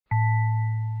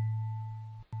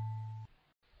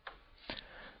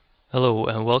Hello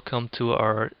and welcome to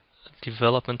our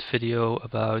development video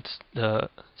about the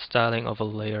styling of a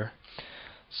layer.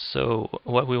 So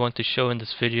what we want to show in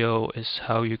this video is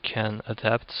how you can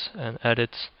adapt and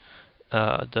edit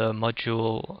the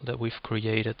module that we've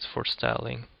created for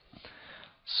styling.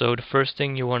 So the first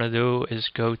thing you want to do is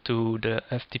go to the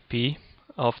FTP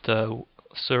of the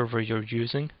server you're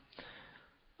using.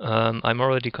 I'm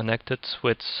already connected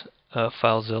with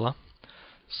FileZilla.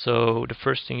 So the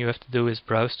first thing you have to do is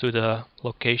browse to the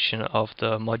location of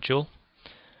the module.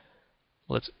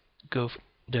 Let's go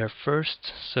there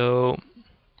first. So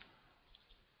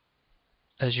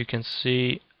as you can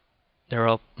see, there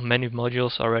are many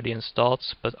modules already installed,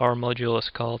 but our module is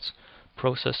called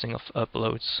processing of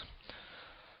uploads.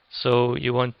 So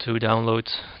you want to download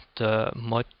the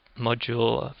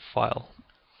module file.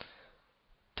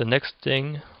 The next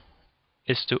thing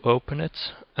is to open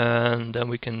it, and then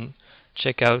we can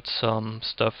check out some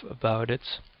stuff about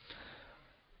it.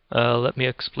 Let me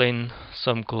explain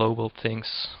some global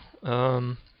things.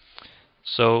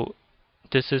 So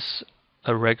this is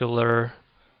a regular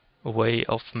way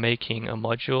of making a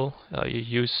module. You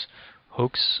use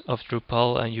hooks of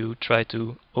Drupal and you try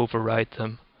to override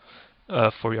them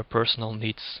for your personal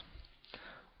needs.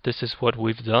 This is what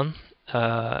we've done,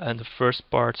 and the first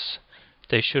parts,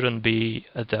 they shouldn't be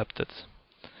adapted.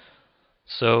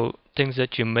 So things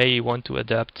that you may want to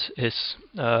adapt is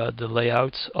the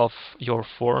layout of your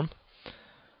form.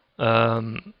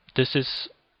 This is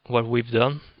what we've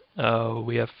done.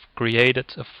 We have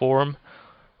created a form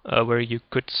where you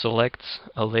could select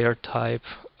a layer type,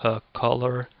 a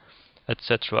color,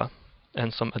 etc.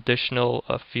 and some additional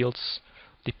fields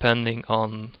depending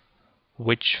on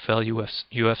which value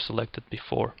you have selected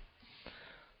before.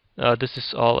 This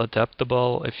is all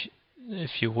adaptable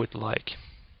if you would like.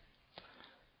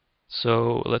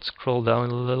 So let's scroll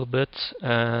down a little bit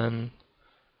and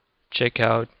check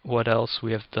out what else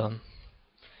we have done.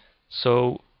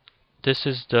 So this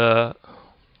is the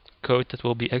code that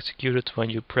will be executed when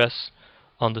you press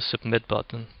on the submit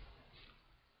button.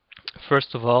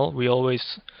 First of all, we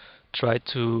always try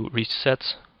to reset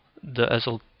the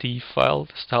SLT file,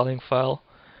 the styling file,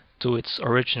 to its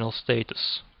original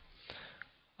status.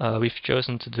 We've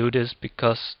chosen to do this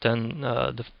because then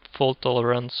the fault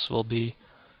tolerance will be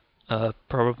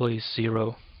probably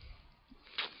 0.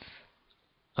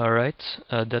 Alright,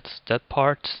 that's that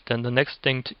part. Then the next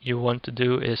thing you want to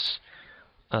do is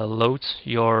load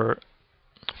your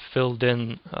filled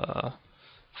in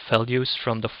values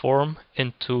from the form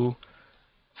into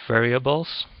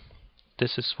variables.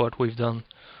 This is what we've done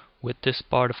with this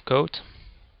part of code.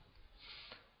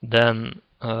 Then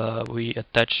we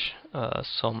attach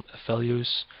some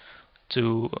values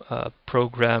to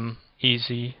program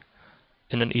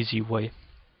in an easy way.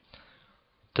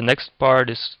 The next part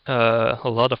is a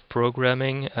lot of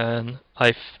programming, and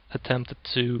I've attempted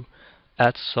to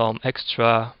add some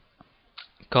extra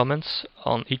comments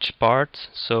on each part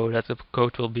so that the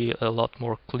code will be a lot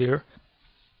more clear.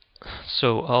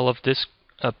 So all of this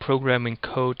programming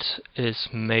code is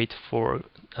made for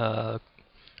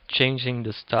changing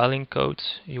the styling code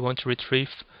you want to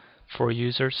retrieve for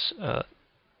users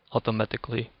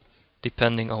automatically,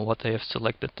 depending on what they have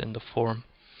selected in the form.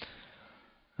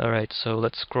 Alright, so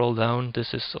let's scroll down.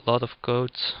 This is a lot of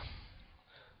code,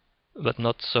 but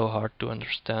not so hard to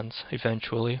understand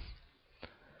eventually.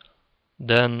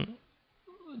 Then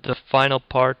the final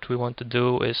part we want to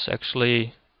do is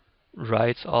actually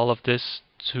write all of this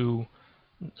to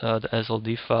the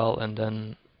SLD file, and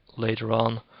then later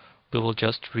on we will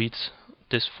just read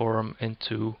this form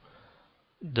into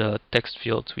the text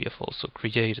field we have also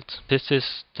created. This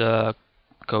is the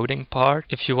coding part.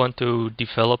 If you want to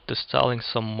develop the styling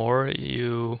some more,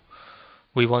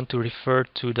 we want to refer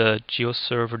to the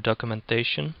GeoServer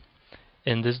documentation.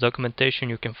 In this documentation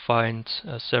you can find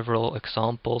several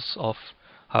examples of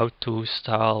how to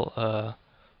style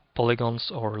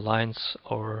polygons or lines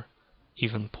or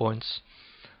even points.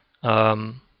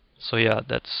 So yeah,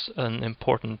 that's an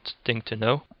important thing to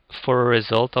know. For a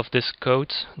result of this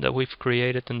code that we've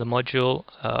created in the module,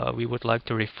 we would like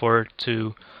to refer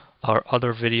to our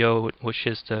other video, which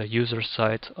is the user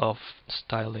side of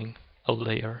styling a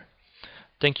layer.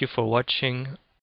 Thank you for watching.